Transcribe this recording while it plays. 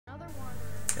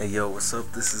Hey yo, what's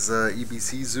up? This is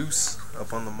EBC Zeus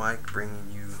up on the mic, bringing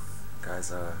you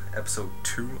guys episode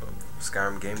 2 of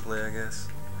Skyrim gameplay, I guess.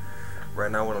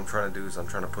 Right now what I'm trying to do is I'm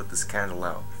trying to put this candle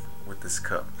out with this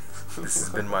cup. This has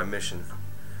been my mission,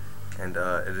 and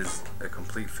it is a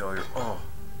complete failure. Oh,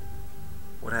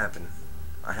 what happened?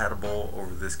 I had a bowl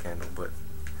over this candle, but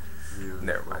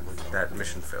never mind. That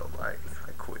mission failed. I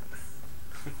quit.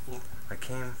 I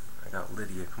got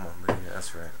Lydia. Come on, Lydia,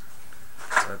 that's right.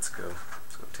 Let's go.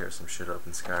 Let's go tear some shit up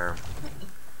in Skyrim.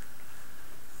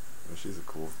 Well, she's a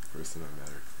cool person. I met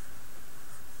her.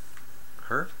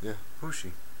 Her? Yeah. Who's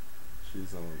she?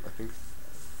 She's I think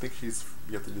she's.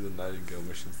 You have to do the Nightingale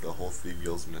missions, the whole Thief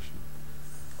Guild's mission,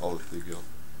 all of Thief Guild.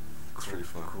 It's pretty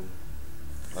fun. Cool.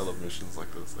 I love missions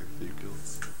like those, like Thief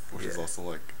Guilds, which is also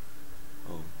like,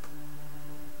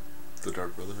 the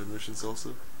Dark Brotherhood missions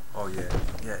also. Oh yeah,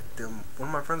 yeah. One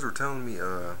of my friends were telling me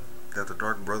that the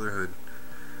Dark Brotherhood,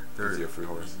 Gives you a free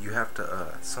horse. You have to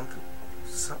what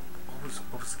was the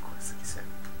quest that he said?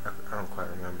 I don't quite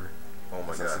remember. Oh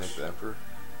my gosh. The Emperor?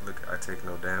 Look, I take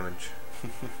no damage.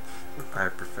 I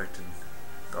have perfected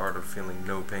the art of feeling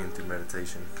no pain through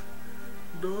meditation.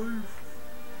 Dive.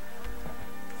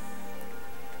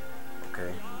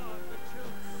 Okay.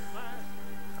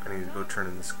 I need to go turn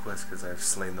in this quest because I have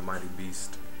slain the mighty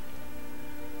beast.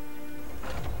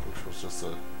 Which was just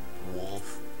a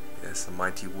wolf. Yes, a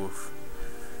mighty wolf.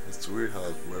 It's weird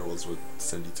how werewolves would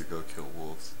send you to go kill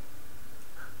wolves.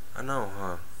 I know,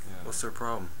 huh? Yeah. What's their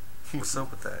problem? What's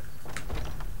up with that?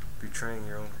 Betraying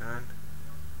your own kind?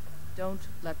 Don't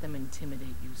let them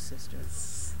intimidate you, sister.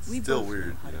 It's We still both weird,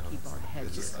 know how to keep our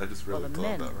heads. I just Well, really the thought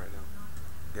men, about right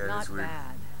now. Yeah, not it's weird.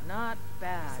 bad, not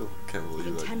bad. Still can't The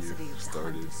believe that intensity you of the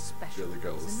started. hunt is special,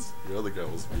 Your other guy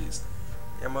was beast.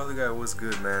 Yeah, my other guy was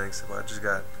good, man, except I just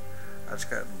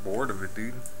got bored of it,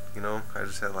 dude. You know, I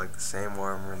just had like the same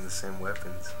armor and the same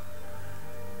weapons.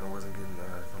 I wasn't getting no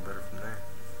better from there.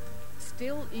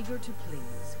 Still eager to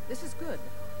please. This is good.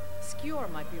 Skewer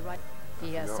might be right.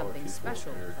 He has something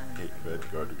special planned. Hate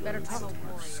Redguard Better talk.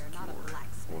 warrior, not a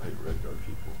blacksmith. Well, hate Redguard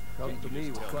people. Come to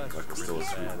me with questions. Like we're still a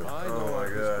sweet I Oh know my our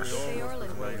gosh. history Say almost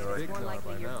Orland as well ways, as it's Big more Mouth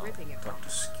likely by you're now. ripping it from. Talk to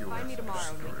Skewer. Find me tomorrow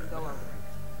and we can go over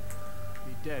it.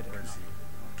 Be dead. Where is he?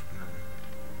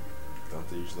 Don't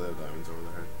they usually have diamonds over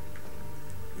their head?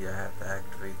 Yeah, I have to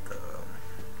activate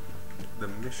the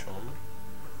mission.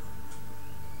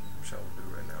 Which I will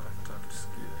do right now. Talk to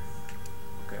Skewer.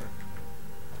 Okay.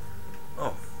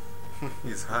 Oh,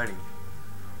 he's hiding.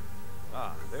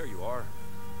 Ah, there you are.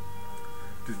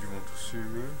 Did you want to see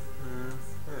me?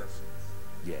 Yes.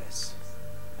 Yes.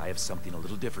 I have something a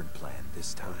little different planned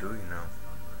this How time. do you know?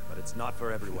 But it's not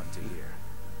for everyone to hear.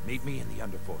 Meet me in the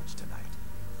Underforge tonight.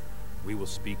 We will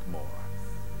speak more.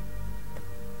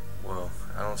 Well,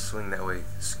 I don't swing that way,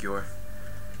 Skewer.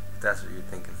 If that's what you're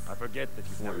thinking. I forget that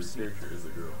you've No, never his seen character is a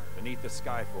girl. Beneath the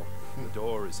skyfall, the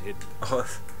door is hidden. Oh,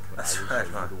 But that's I will right,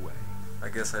 show huh? you the way. I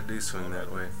guess I do swing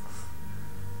that way.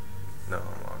 No,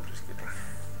 I'm just kidding.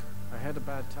 I had a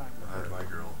bad time with I had her. my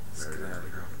girl. Let's get out of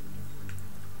here.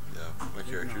 Yeah, my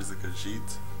character is a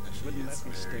Khajiit, and she Wouldn't is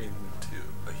let me stay married with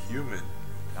to a human.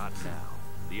 Not now.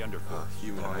 The Underforge.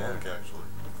 Human Oh, yeah. monk, actually.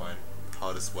 Fine.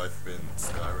 Hottest wife in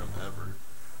Skyrim ever.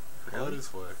 Really?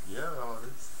 Hottest wife. Yeah,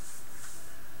 hottest.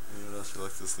 You know, she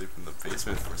likes to sleep in the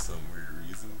basement for some weird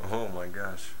reason. Oh my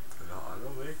gosh. No, I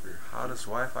don't make her. Hottest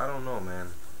wife? I don't know,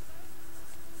 man.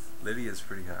 Lydia's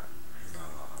pretty hot. Nah.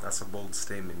 That's a bold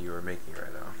statement you are making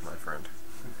right now, my friend.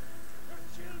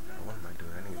 What am I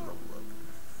doing? I need to level up.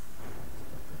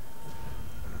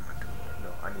 What am I doing?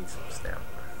 No, I need some stamina.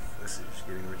 This is just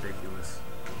getting ridiculous.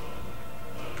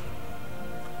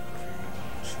 Okay,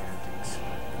 enchanting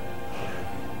sword.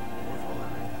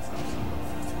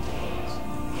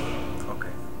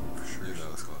 Okay, for sure. You know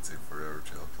it's gonna take forever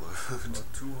to upload.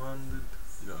 About 200.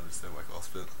 You don't understand, like I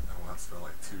want to spend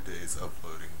like 2 days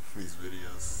uploading these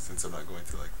videos since I'm not going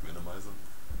to like minimize them.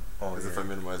 Oh, Because yeah. if I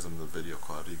minimize them, the video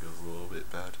quality goes a little bit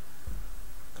bad.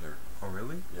 Oh,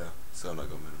 really? Yeah, so I'm not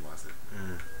gonna minimize it.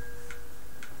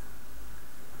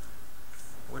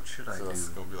 What should I So do? it's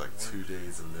gonna be like 2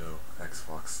 days of no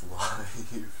Xbox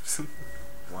Live.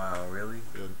 Wow, really?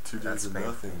 Yeah, 2 days That's of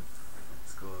painful. nothing.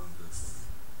 Let's go on this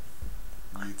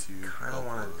YouTube. I kind of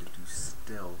wanted upload. to do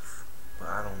stealth, but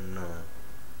I don't know.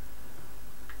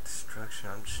 Destruction.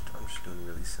 I'm just doing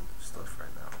really simple stuff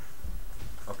right now.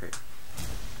 Okay,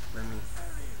 let me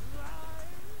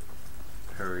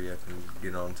hurry up and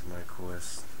get on to my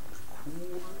quest.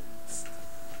 Quest.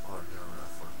 Oh no,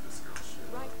 fuck this girl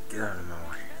shit. Get out of my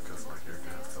way. Because my character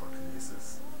has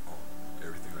telekinesis. Oh,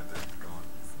 everything right there gone.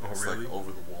 Oh, It's really? like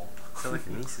over the wall.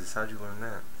 Telekinesis. How'd you learn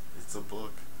that? It's a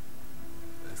book.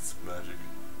 It's magic.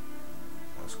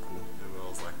 was cool. Yeah, but I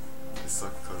was like, it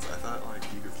sucked because I thought like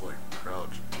you could like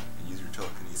crouch and use your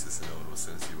telekinesis and it would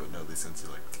sense you, but no, they sense you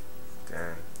like.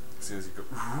 Dang. As soon as you go,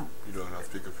 you don't have to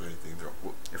pick up anything. They're like,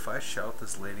 whoop. If I shout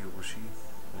this lady, will she?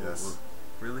 Yes.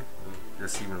 Really?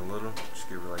 Just even a little? Just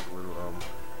give her like a little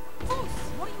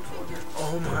What do you think?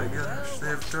 Oh my gosh,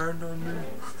 they've turned on me.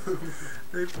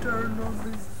 They've turned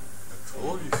on me. I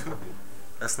told you.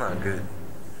 That's not good.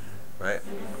 Right?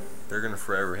 They're gonna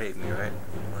forever hate me, right?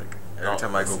 Like every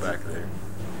time I go back there.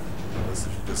 Unless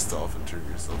if you just stop and turn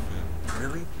yourself in.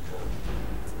 Really?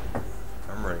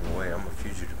 I'm running away. I'm a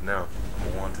fugitive now.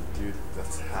 I'm a wanted. Dude,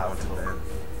 that's half Wanted man.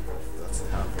 That's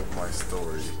half of my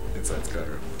story inside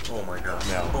Skyrim. Oh my gosh.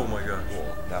 Now. Oh my gosh.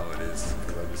 Well, now it is,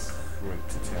 because I just went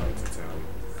to town,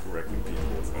 correcting people.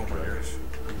 Oh my gosh.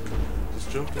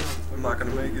 Just jump down. I'm not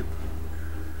gonna make it.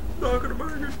 Not gonna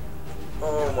make it.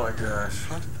 Oh my gosh.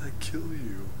 How did that kill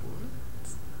you?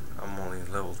 What? I'm only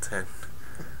level 10.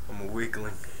 I'm a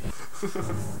weakling.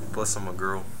 Plus I'm a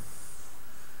girl.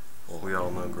 We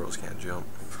all know girls can't jump.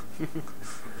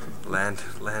 land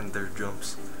their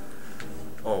jumps.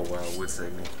 Oh wow, wood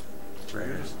segment. Right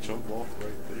You here. just jump off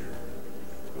right there.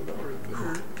 Go down right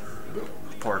there.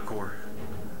 Parkour.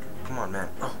 Come on, man.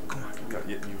 Oh, come on.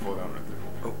 You fall down right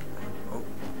there. Oh.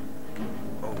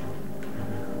 Oh.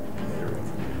 There we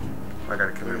go. I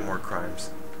gotta commit more crimes.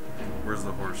 Where's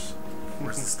the horse?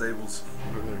 Where's the stables?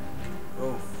 Over there.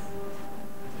 Oh.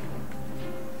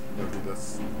 No, dude,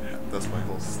 that's my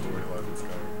whole storyline in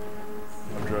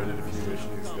Skyrim. After I did a few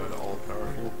missions, got all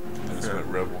powerful, I just went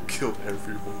rebel, killed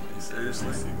everyone.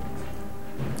 Seriously? See them.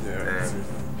 Yeah, Dang. seriously.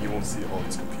 You won't see all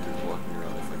these computers walking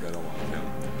around if I got them on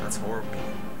account. That's horrible.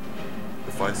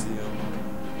 If I see them,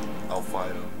 I'll fight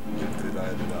them. If they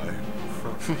die, they die.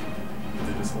 If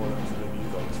they just hold out to their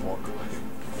knees, I'll just walk away.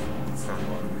 It's not a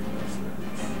lot of weakness there.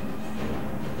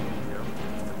 Yep.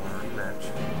 They want a rematch.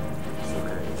 It's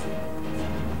okay.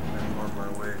 I'm on my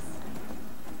way.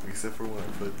 Except for when I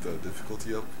put the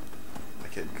difficulty up, I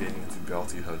kept getting into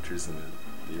bounty hunters, and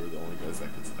they were the only guys that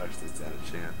could actually stand a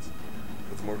chance.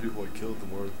 But the more people I killed, the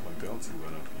more my bounty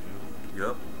went up, you know?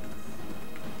 Yup.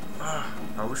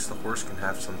 I wish the horse can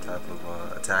have some type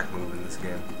of attack move in this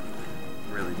game.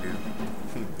 Really do.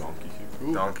 Donkey kick.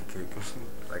 Ooh. Donkey kick.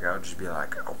 Like I would just be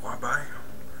like, oh, why bye?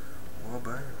 Why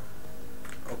bye?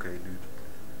 Okay, dude.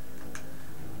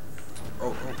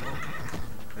 Oh.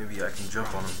 Maybe I can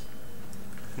jump on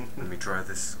him. Let me try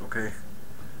this, okay?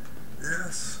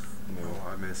 Yes. No.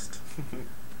 Oh, I missed.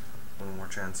 One more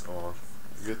chance. Oh,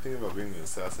 The good thing about being an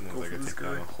assassin is Go I for can this take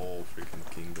down guy. a whole freaking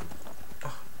kingdom.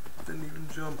 didn't even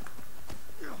jump.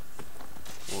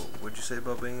 Well, what'd you say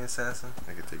about being an assassin?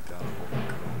 I can take down a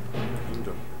whole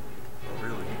kingdom. Oh,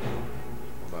 really?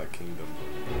 Well, not kingdom,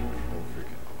 but a whole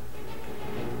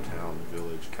freaking town,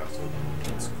 village, castle.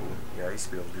 That's cool. Yeah, I used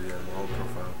to be able to do that in my own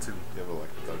profile too. Yeah, but like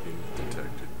without getting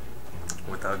detected.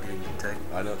 Without getting detected.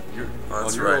 I know you're Oh,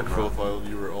 that's on your right, own bro. profile.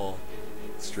 You were all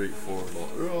straightforward.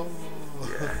 All,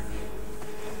 Yeah.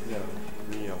 yeah.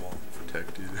 Me, I'm all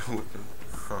protected.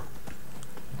 Huh.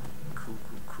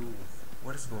 Cool.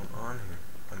 What is going on here?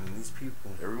 I mean, these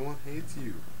people Everyone hates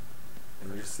you,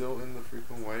 and you're still in the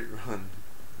freaking white run.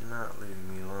 not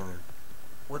leaving me alone.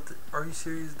 What the? Are you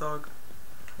serious, dog?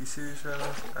 You serious right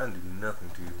now? I didn't do nothing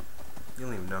to you. You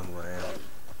don't even know who I am.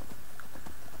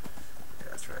 Yeah,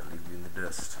 that's right. Leave you in the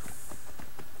dust.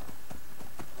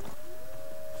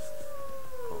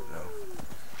 Oh no.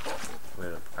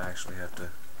 Wait up. I actually have to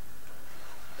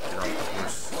get off the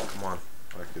horse. Come on.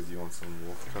 Why? Because you want some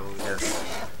wolf colors? Yes.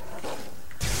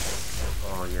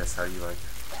 Oh yes, how do you like it?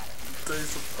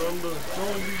 Taste of thunder.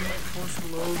 Don't leave my horse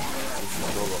alone. If you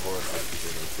kill the horse, I think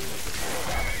they don't feel like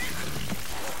it.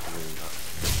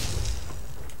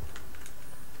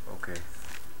 Okay.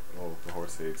 Oh, the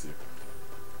horse hates you.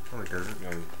 No, he doesn't.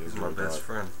 Yeah, He's my best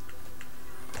friend.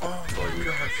 Oh Sorry. my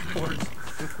gosh, horse.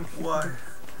 Why?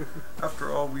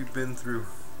 After all we've been through.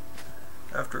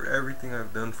 After everything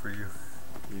I've done for you.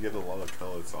 You get a lot of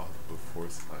pellets off of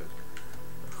horse hide.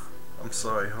 I'm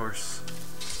sorry, horse.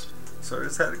 Sorry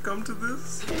it's had to come to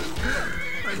this.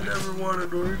 I never wanted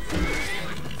horse.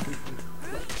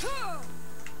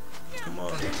 Come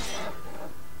on.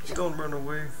 Don't run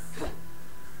away.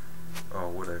 Oh,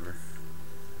 whatever.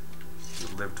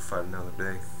 You'll live to fight another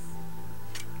day.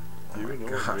 Do you Oh even my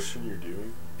know what gosh. mission you're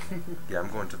doing? Yeah, I'm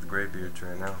going to the Greybeards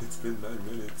right now. It's been 9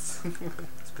 minutes.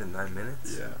 It's been 9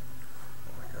 minutes? Yeah.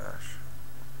 Oh my gosh.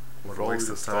 We'll What a probably waste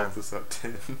of just time. stop this at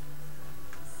 10.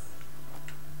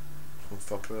 We'll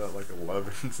stop it at like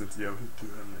 11 since you haven't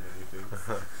done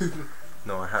anything.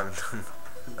 No, I haven't done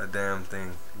a damn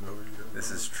thing. No, you haven't.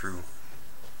 This is true.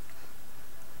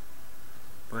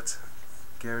 But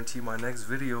guarantee my next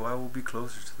video I will be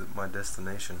closer to my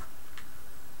destination.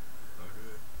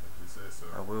 Okay, if you say so.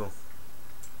 I will.